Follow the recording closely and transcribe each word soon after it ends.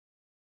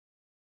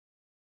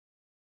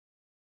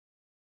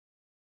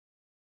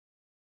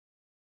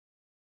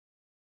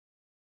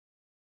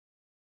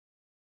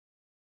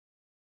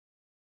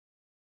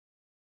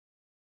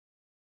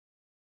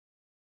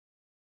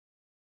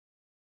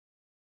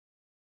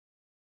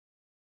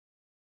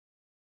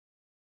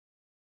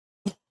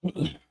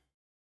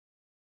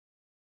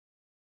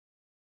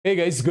Hey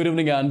guys, good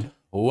evening and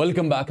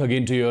welcome back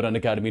again to your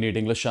Unacademy NEET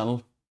English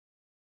channel.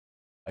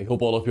 I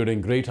hope all of you are doing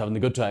great, having a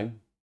good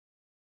time.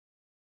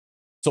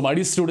 So my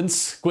dear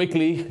students,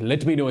 quickly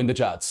let me know in the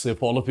chats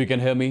if all of you can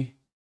hear me,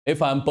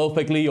 if I'm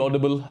perfectly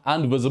audible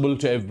and visible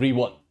to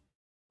everyone.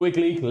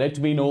 Quickly let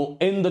me know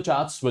in the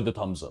chats with the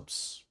thumbs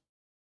ups.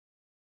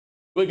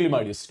 Quickly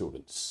my dear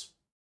students,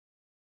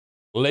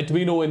 let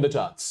me know in the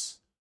chats.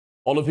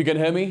 All of you can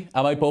hear me?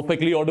 Am I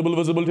perfectly audible,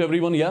 visible to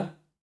everyone? Yeah?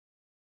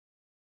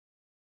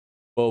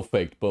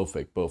 Perfect.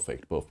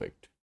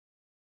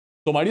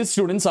 So my dear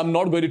students, I'm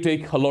not going to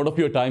take a lot of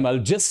your time. I'll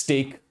just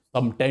take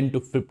some 10 to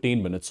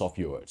 15 minutes of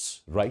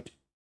yours, right?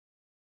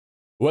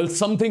 Well,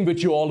 something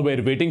which you all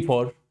were waiting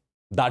for,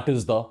 that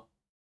is the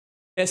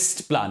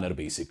test planner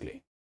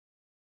basically.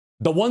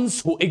 The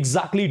ones who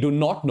exactly do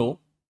not know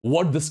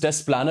what this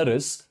test planner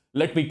is,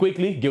 let me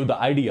quickly give the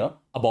idea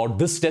about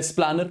this test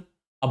planner,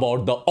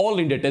 about the All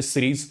India Test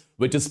Series,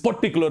 which is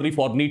particularly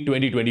for NEET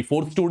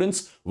 2024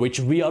 students, which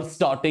we are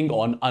starting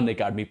on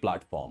Unacademy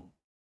platform.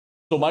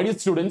 So my dear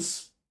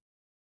students,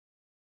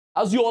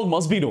 as you all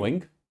must be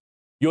knowing,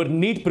 your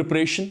NEET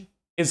preparation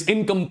is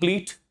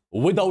incomplete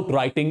without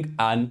writing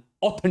an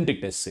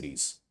authentic test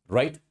series,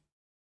 right?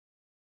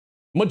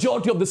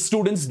 Majority of the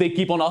students, they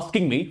keep on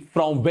asking me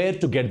from where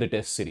to get the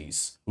test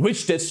series,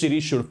 which test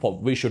series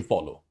we should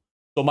follow.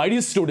 So my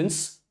dear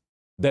students,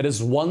 there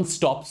is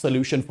one-stop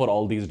solution for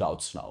all these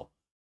doubts now.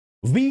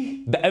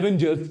 We, the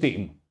Avengers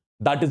team,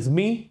 that is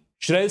me,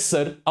 Shreya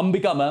sir,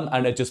 Ambika ma'am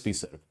and HSP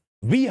sir,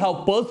 we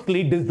have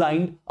personally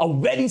designed a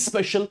very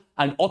special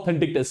and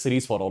authentic test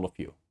series for all of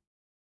you,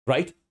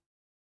 right?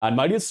 And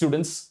my dear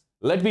students,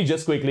 let me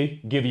just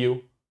quickly give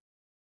you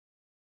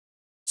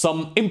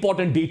some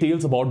important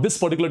details about this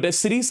particular test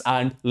series,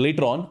 and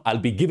later on, I'll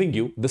be giving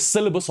you the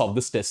syllabus of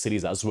this test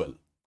series as well.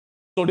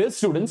 So dear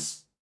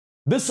students,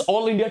 this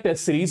All India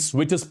Test Series,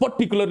 which is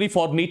particularly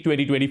for NEET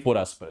 2024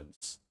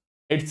 aspirants,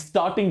 its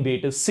starting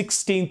date is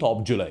 16th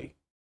of July.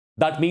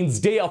 That means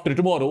day after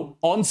tomorrow,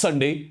 on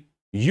Sunday,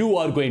 you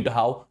are going to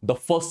have the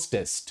first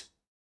test,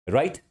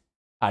 right?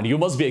 And you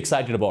must be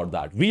excited about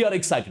that. We are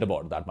excited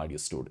about that, my dear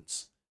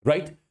students,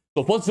 right?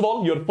 So first of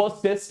all, your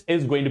first test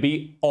is going to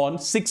be on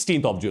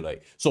 16th of July.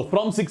 So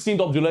from 16th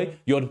of July,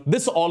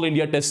 this All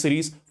India Test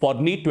Series for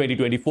NEET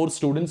 2024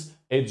 students,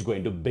 it's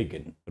going to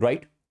begin,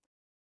 right?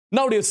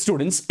 Now, dear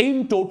students,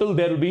 in total,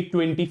 there will be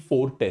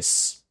 24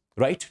 tests,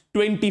 right?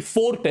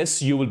 24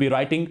 tests you will be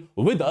writing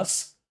with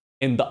us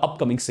in the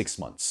upcoming 6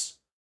 months.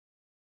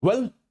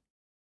 Well,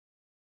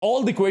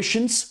 all the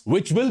questions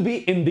which will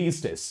be in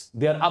these tests,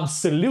 they are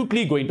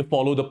absolutely going to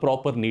follow the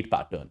proper NEET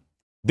pattern.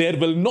 There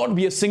will not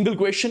be a single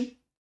question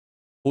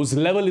whose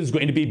level is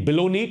going to be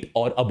below NEET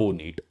or above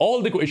NEET.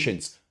 All the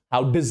questions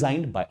are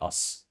designed by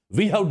us.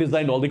 We have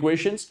designed all the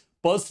questions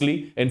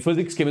personally in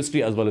physics,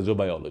 chemistry, as well as your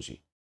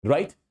biology,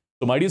 right?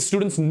 So my dear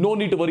students, no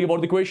need to worry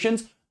about the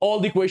questions. All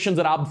the questions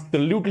are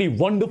absolutely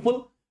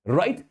wonderful,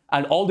 right?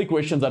 And all the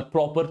questions are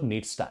proper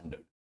NEET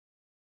standard.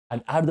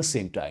 And at the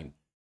same time,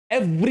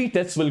 every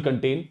test will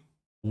contain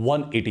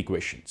 180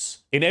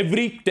 questions. In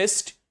every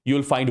test, you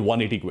will find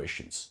 180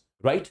 questions,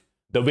 right?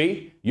 The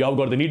way you have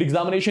got the NEET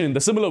examination, in the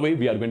similar way,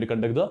 we are going to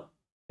conduct the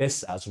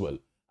tests as well.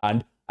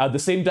 And at the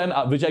same time,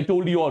 which I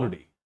told you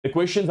already, the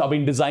questions have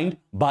been designed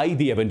by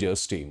the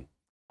Avengers team.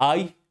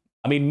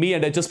 Me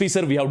and HSP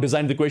sir, we have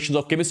designed the questions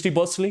of chemistry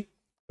personally,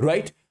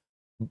 right?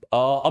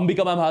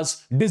 Ambika ma'am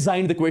has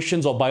designed the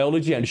questions of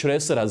biology, and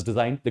Shreya sir has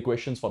designed the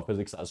questions for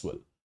physics as well.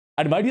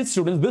 And my dear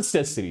students, this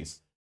test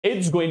series,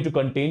 it's going to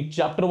contain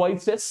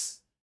chapter-wise tests,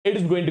 it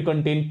is going to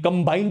contain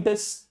combined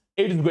tests,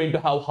 it is going to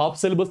have half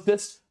syllabus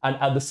tests, and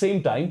at the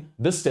same time,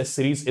 this test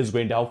series is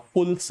going to have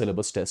full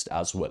syllabus test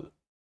as well.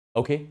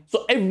 Okay,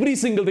 so every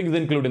single thing is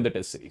included in the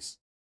test series.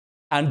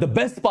 And the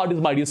best part is,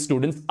 my dear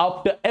students,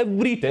 after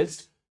every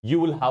test, you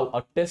will have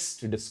a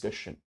test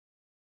discussion.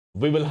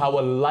 We will have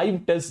a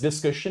live test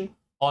discussion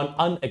on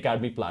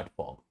Unacademy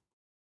platform.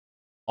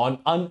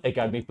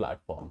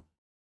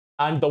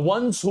 And the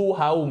ones who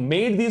have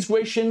made these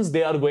questions,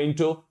 they are going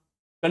to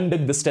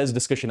conduct this test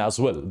discussion as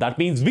well. That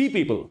means we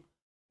people,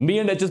 me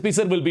and HSP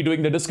sir will be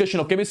doing the discussion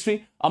of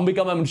chemistry.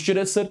 Ambika ma'am and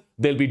Shreya sir,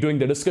 they'll be doing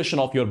the discussion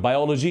of your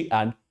biology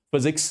and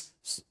physics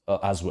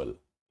as well.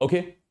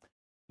 Okay.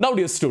 Now,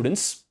 dear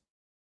students,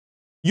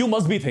 you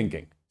must be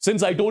thinking,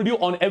 since I told you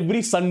on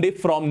every Sunday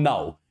from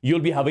now,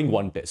 you'll be having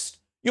one test.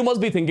 You must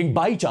be thinking,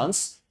 by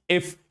chance,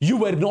 if you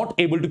were not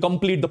able to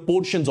complete the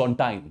portions on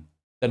time,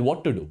 then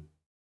what to do?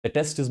 The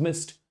test is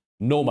missed.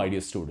 No, my dear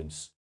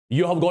students.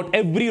 You have got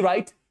every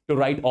right to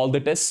write all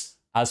the tests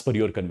as per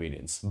your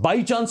convenience.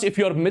 By chance, if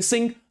you're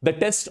missing the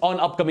test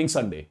on upcoming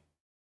Sunday,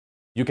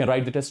 you can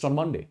write the test on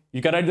Monday.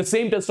 You can write the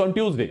same test on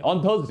Tuesday,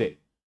 on Thursday.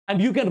 And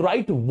you can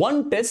write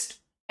one test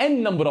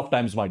n number of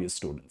times, my dear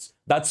students.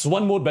 That's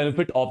one more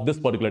benefit of this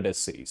particular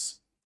test series.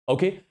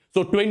 Okay,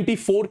 so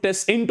 24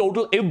 tests in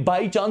total. If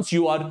by chance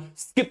you are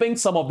skipping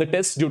some of the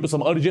tests due to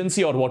some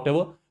urgency or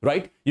whatever,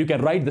 right, you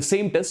can write the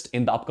same test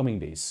in the upcoming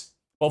days.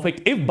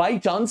 Perfect. If by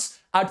chance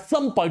at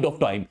some point of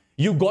time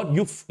you got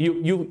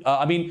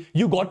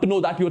to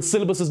know that your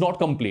syllabus is not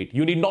complete,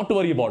 you need not to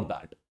worry about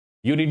that.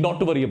 You need not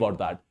to worry about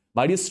that.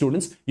 My dear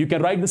students, you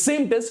can write the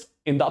same test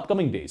in the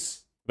upcoming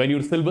days when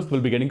your syllabus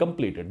will be getting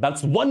completed.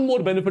 That's one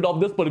more benefit of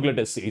this particular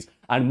test series.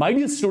 And my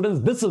dear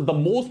students, this is the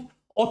most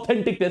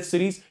authentic test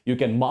series. You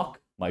can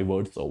mark my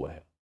words over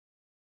here.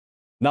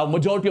 Now,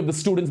 majority of the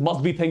students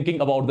must be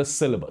thinking about the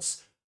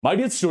syllabus. My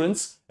dear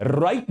students,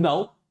 right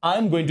now, I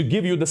am going to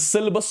give you the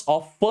syllabus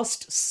of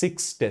first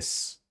 6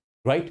 tests,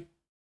 right?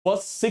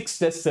 First 6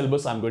 test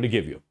syllabus I'm going to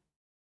give you.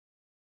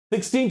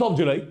 16th of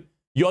July,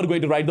 you are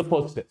going to write the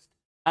first test.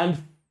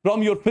 And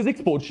from your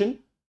physics portion,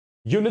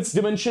 units,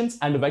 dimensions,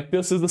 and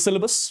vectors is the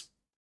syllabus.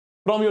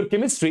 From your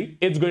chemistry,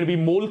 it's going to be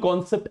mole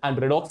concept and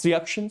redox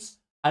reactions.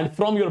 And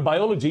from your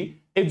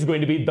biology, it's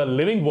going to be the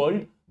living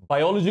world,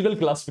 biological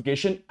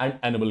classification, and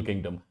animal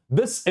kingdom.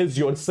 This is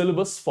your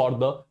syllabus for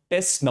the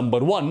test number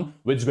 1,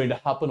 which is going to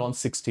happen on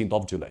 16th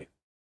of July,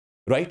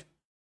 right?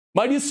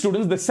 My dear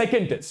students, the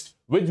second test,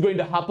 which is going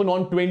to happen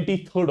on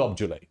 23rd of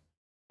July.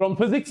 From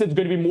physics, it's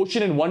going to be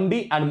motion in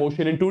 1D and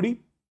motion in 2D.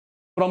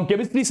 From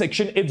chemistry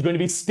section, it's going to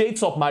be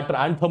states of matter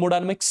and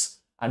thermodynamics.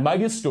 And my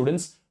dear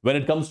students, when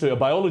it comes to your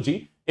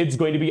biology, it's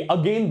going to be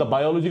again the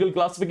biological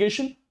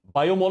classification,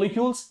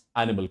 biomolecules,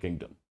 animal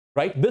kingdom,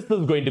 right? This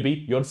is going to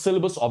be your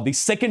syllabus of the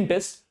second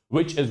test,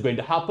 which is going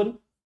to happen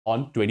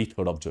on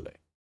 23rd of July,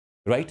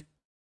 right?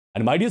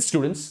 And my dear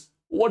students,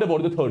 what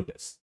about the third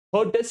test?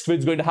 Third test, which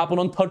is going to happen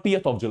on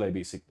 30th of July,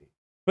 basically.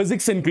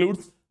 Physics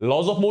includes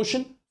laws of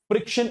motion,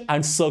 friction,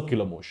 and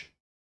circular motion,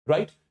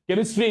 right?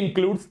 Chemistry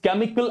includes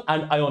chemical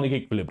and ionic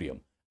equilibrium.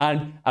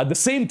 And at the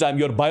same time,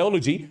 your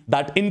biology,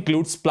 that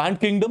includes plant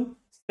kingdom,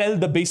 cell,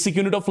 the basic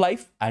unit of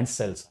life, and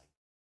cell cycle,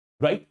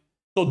 right?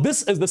 So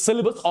this is the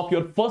syllabus of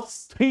your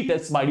first 3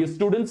 tests, my dear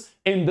students,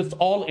 in this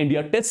All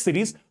India test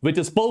series, which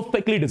is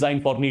perfectly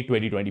designed for NEET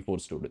 2024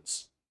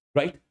 students,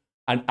 right?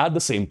 And at the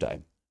same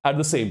time,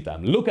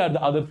 look at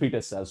the other 3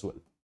 tests as well.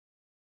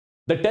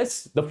 The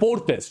test, the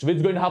 4th test, which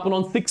is going to happen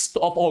on 6th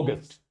of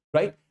August,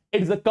 right?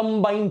 It is a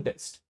combined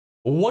test.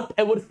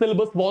 Whatever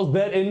syllabus was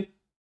there in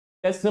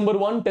test number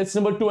 1, test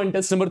number 2, and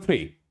test number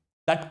 3,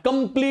 that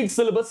complete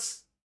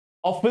syllabus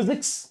of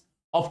physics,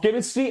 of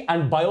chemistry,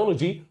 and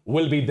biology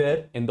will be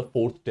there in the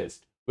 4th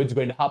test, which is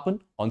going to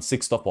happen on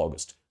 6th of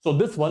August. So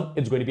this one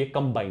is going to be a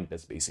combined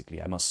test,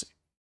 basically, I must say,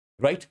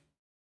 right?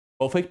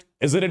 Perfect.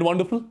 Isn't it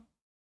wonderful?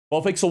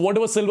 Perfect. So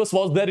whatever syllabus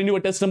was there in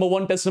your test number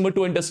 1, test number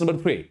 2, and test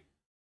number 3,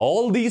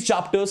 all those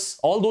chapters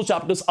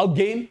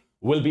again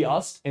will be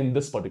asked in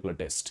this particular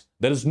test.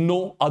 There is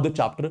no other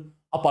chapter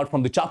apart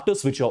from the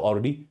chapters which you have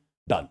already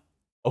done.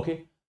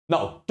 Okay.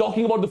 Now,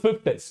 talking about the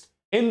 5th test.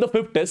 In the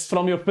 5th test,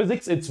 from your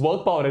physics, it's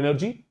work, power,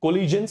 energy,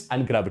 collisions,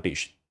 and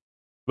gravitation.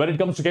 When it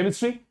comes to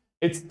chemistry,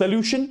 it's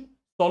solution,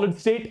 solid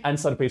state, and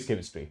surface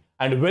chemistry.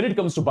 And when it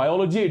comes to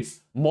biology,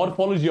 it's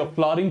morphology of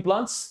flowering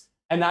plants,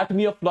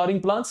 anatomy of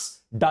flowering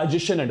plants,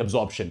 digestion, and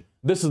absorption.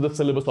 This is the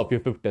syllabus of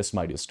your 5th test,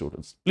 my dear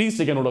students. Please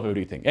take a note of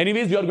everything.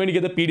 Anyways, you are going to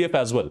get the PDF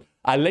as well.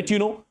 I'll let you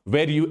know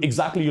where you'll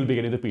be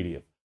getting the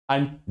PDF.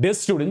 And dear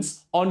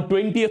students, on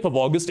 20th of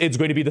August, it's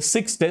going to be the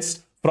 6th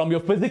test. From your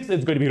physics,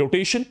 it's going to be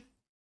rotation,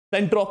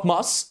 center of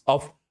mass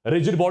of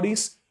rigid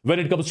bodies. When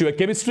it comes to your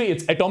chemistry,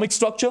 it's atomic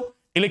structure,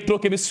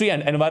 electrochemistry,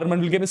 and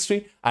environmental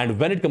chemistry. And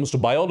when it comes to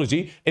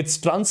biology, it's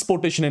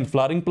transportation in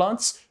flowering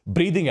plants,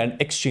 breathing, and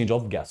exchange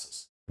of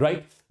gases,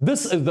 right?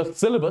 This is the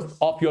syllabus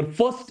of your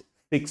first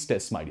 6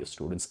 tests, my dear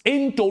students.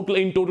 In total,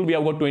 we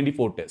have got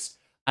 24 tests.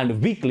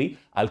 And weekly,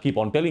 I'll keep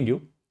on telling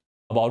you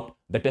about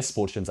the test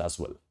portions as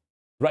well,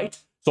 right?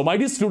 So, my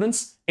dear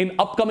students, in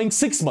upcoming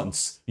 6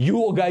 months,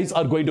 you guys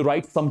are going to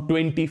write some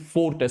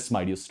 24 tests,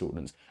 my dear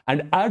students.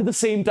 And at the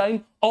same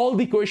time, all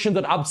the questions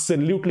are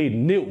absolutely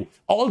new.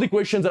 All the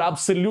questions are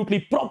absolutely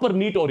proper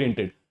NEET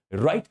oriented,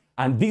 right?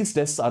 And these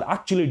tests are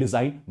actually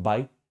designed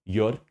by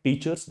your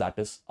teachers, that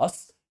is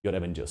us, your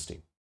Avengers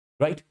team,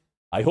 right?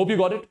 I hope you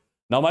got it.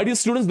 Now, my dear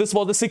students, this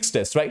was the 6th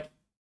test, right?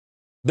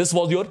 This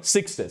was your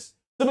 6th test.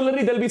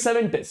 Similarly, there will be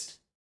 7 tests.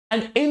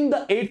 And in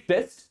the 8th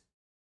test,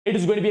 it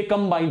is going to be a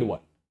combined one.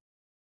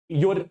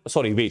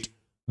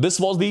 This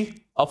was the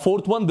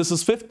 4th one, this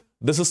is 5th,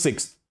 this is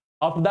 6th.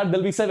 After that,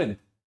 there'll be 7th.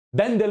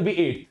 Then there'll be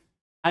 8th.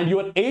 And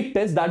your 8th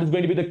test, that is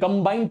going to be the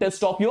combined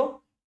test of your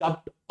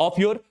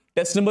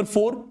test number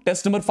 4,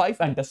 test number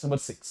 5, and test number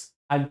 6.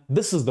 And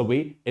this is the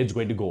way it's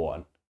going to go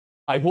on.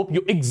 I hope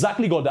you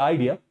exactly got the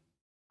idea.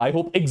 I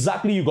hope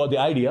exactly you got the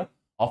idea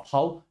of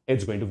how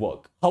it's going to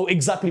work, how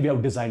exactly we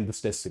have designed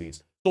this test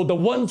series. So the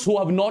ones who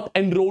have not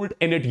enrolled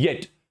in it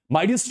yet,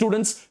 my dear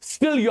students,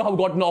 still you have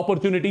got an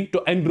opportunity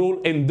to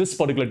enroll in this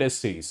particular test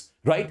series,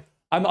 right?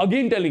 I'm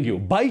again telling you,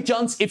 by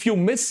chance, if you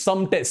miss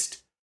some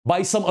test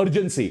by some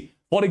urgency,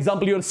 for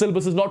example, your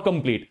syllabus is not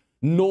complete,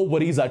 no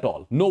worries at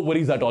all. No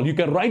worries at all. You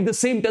can write the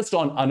same test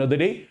on another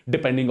day,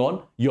 depending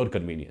on your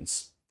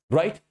convenience,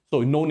 right?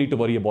 So no need to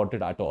worry about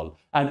it at all.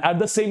 And at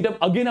the same time,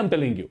 again, I'm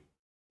telling you,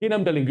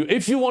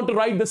 if you want to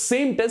write the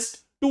same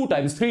test 2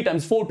 times, 3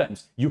 times, 4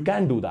 times, you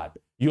can do that.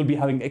 You'll be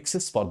having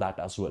access for that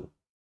as well.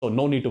 So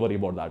no need to worry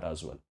about that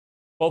as well.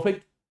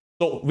 Perfect.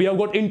 So we have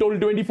got in total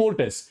 24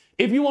 tests.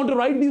 If you want to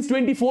write these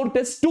 24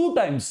 tests 2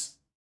 times,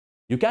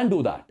 you can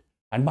do that.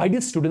 And my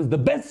dear students, the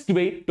best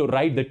way to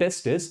write the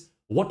test is,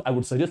 what I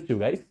would suggest you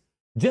guys,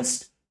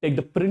 just take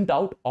the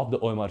printout of the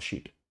OMR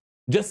sheet.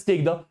 Just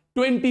take the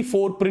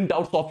 24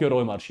 printouts of your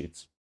OMR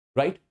sheets,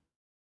 right?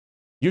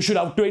 You should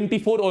have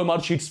 24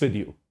 OMR sheets with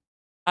you.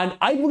 And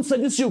I would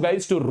suggest you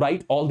guys to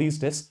write all these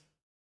tests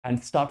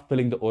and start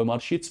filling the OMR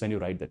sheets when you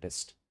write the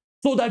test,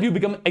 so that you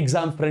become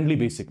exam friendly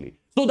basically,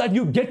 so that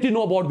you get to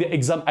know about the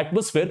exam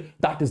atmosphere.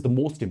 That is the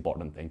most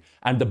important thing.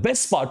 And the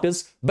best part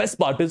is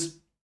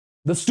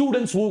the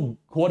students who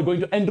are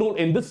going to enroll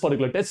in this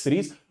particular test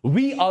series,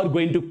 we are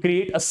going to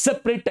create a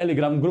separate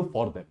Telegram group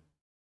for them.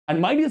 And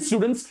my dear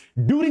students,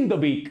 during the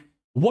week,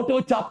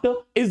 whatever chapter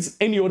is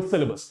in your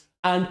syllabus,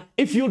 and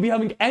if you'll be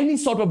having any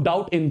sort of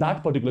doubt in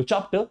that particular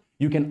chapter,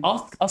 you can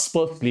ask us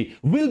personally.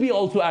 We'll be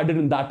also added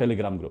in that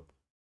Telegram group,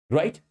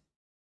 right?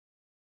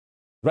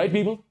 Right,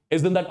 people?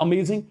 Isn't that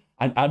amazing?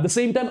 And at the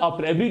same time,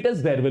 after every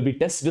test, there will be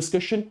test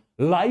discussion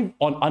live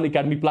on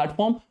Unacademy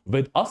platform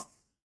with us.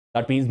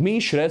 That means me,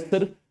 Shreya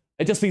sir,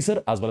 HSP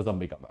sir, as well as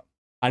Ambika ma'am.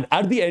 And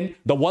at the end,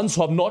 the ones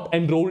who have not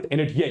enrolled in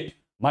it yet,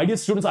 my dear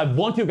students, I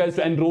want you guys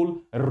to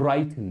enroll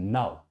right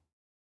now.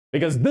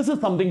 Because this is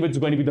something which is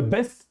going to be the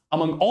best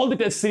among all the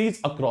test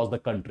series across the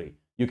country.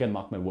 You can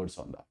mark my words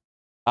on that.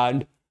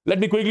 And let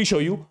me quickly show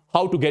you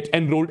how to get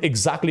enrolled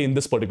exactly in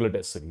this particular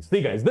test series.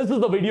 See guys, this is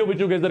the video which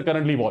you guys are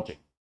currently watching.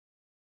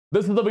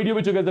 This is the video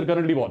which you guys are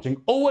currently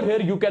watching. Over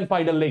here, you can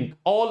find a link.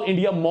 All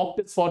India mock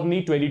tests for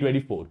NEET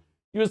 2024.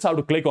 You just have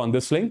to click on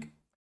this link.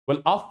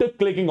 Well, after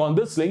clicking on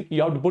this link,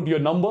 you have to put your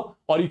number,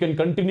 or you can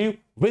continue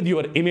with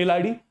your email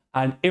ID,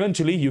 and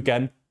eventually you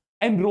can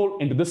enroll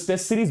into this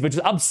test series, which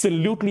is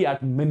absolutely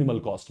at minimal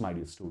cost, my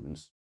dear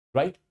students,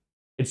 right?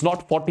 It's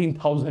not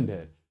 14,000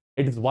 here.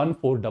 It is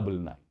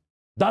 1499.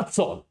 That's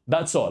all.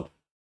 That's all.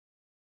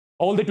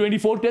 All the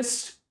 24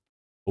 tests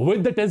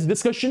with the test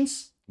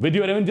discussions with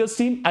your Avengers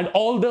team, and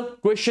all the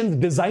questions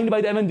designed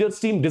by the Avengers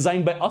team,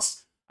 designed by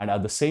us. And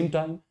at the same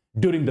time,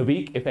 during the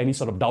week, if any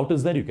sort of doubt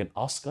is there, you can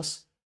ask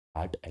us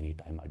at any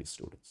time, my dear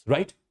students,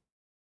 right?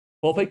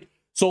 Perfect.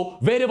 So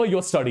wherever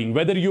you're studying,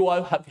 whether you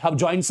have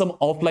joined some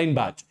offline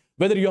batch,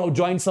 whether you have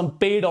joined some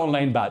paid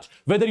online batch,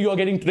 whether you are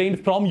getting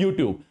trained from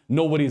YouTube,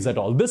 no worries at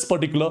all. This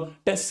particular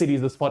test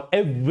series is for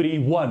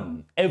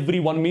everyone.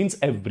 Everyone means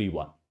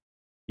everyone.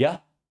 Yeah.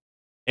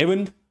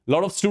 Even a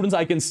lot of students,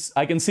 I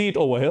can see it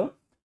over here.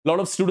 A lot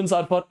of students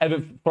are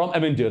from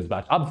Avengers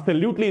batch.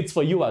 Absolutely, it's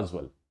for you as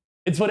well.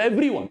 It's for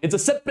everyone. It's a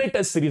separate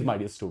test series, my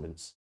dear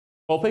students.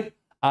 Perfect.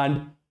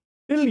 And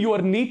till your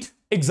NEET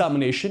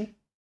examination,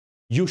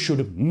 you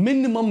should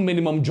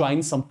minimum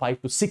join some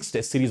 5 to 6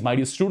 test series, my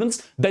dear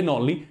students. Then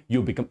only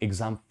you become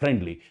exam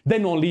friendly.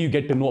 Then only you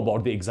get to know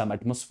about the exam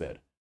atmosphere,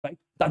 right?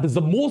 That is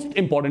the most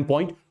important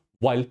point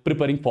while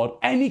preparing for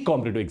any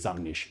competitive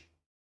examination.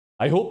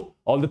 I hope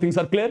all the things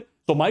are clear.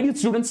 So my dear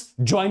students,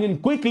 join in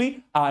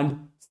quickly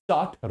and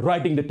start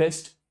writing the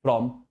test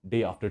from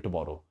day after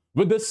tomorrow.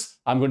 With this,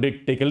 I'm going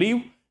to take a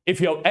leave.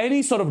 If you have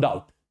any sort of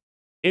doubt,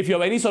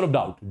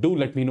 do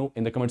let me know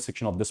in the comment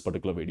section of this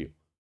particular video,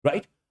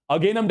 right?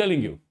 Again, I'm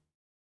telling you,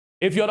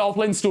 if you're an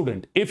offline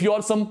student, if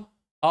you're some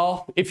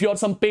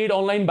paid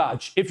online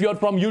batch, if you're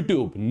from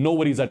YouTube, no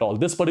worries at all.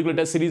 This particular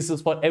test series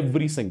is for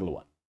every single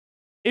one.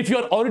 If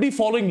you're already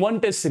following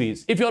one test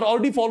series, if you're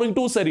already following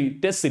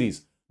test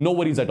series, no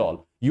worries at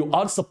all. You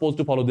are supposed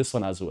to follow this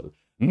one as well.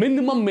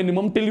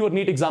 Minimum till your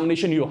NEET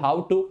examination, you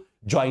have to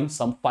join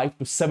some 5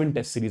 to 7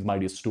 test series, my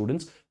dear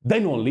students.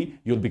 Then only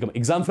you'll become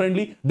exam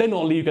friendly. Then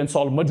only you can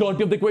solve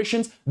majority of the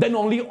questions. Then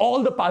only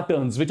all the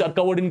patterns which are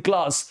covered in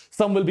class,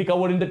 some will be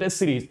covered in the test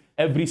series.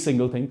 Every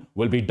single thing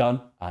will be done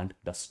and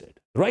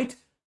dusted, right?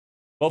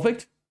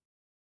 Perfect.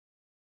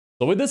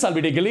 So with this, I'll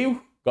be taking leave.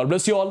 God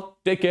bless you all.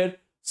 Take care.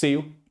 See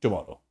you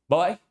tomorrow.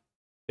 Bye.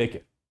 Take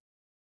care.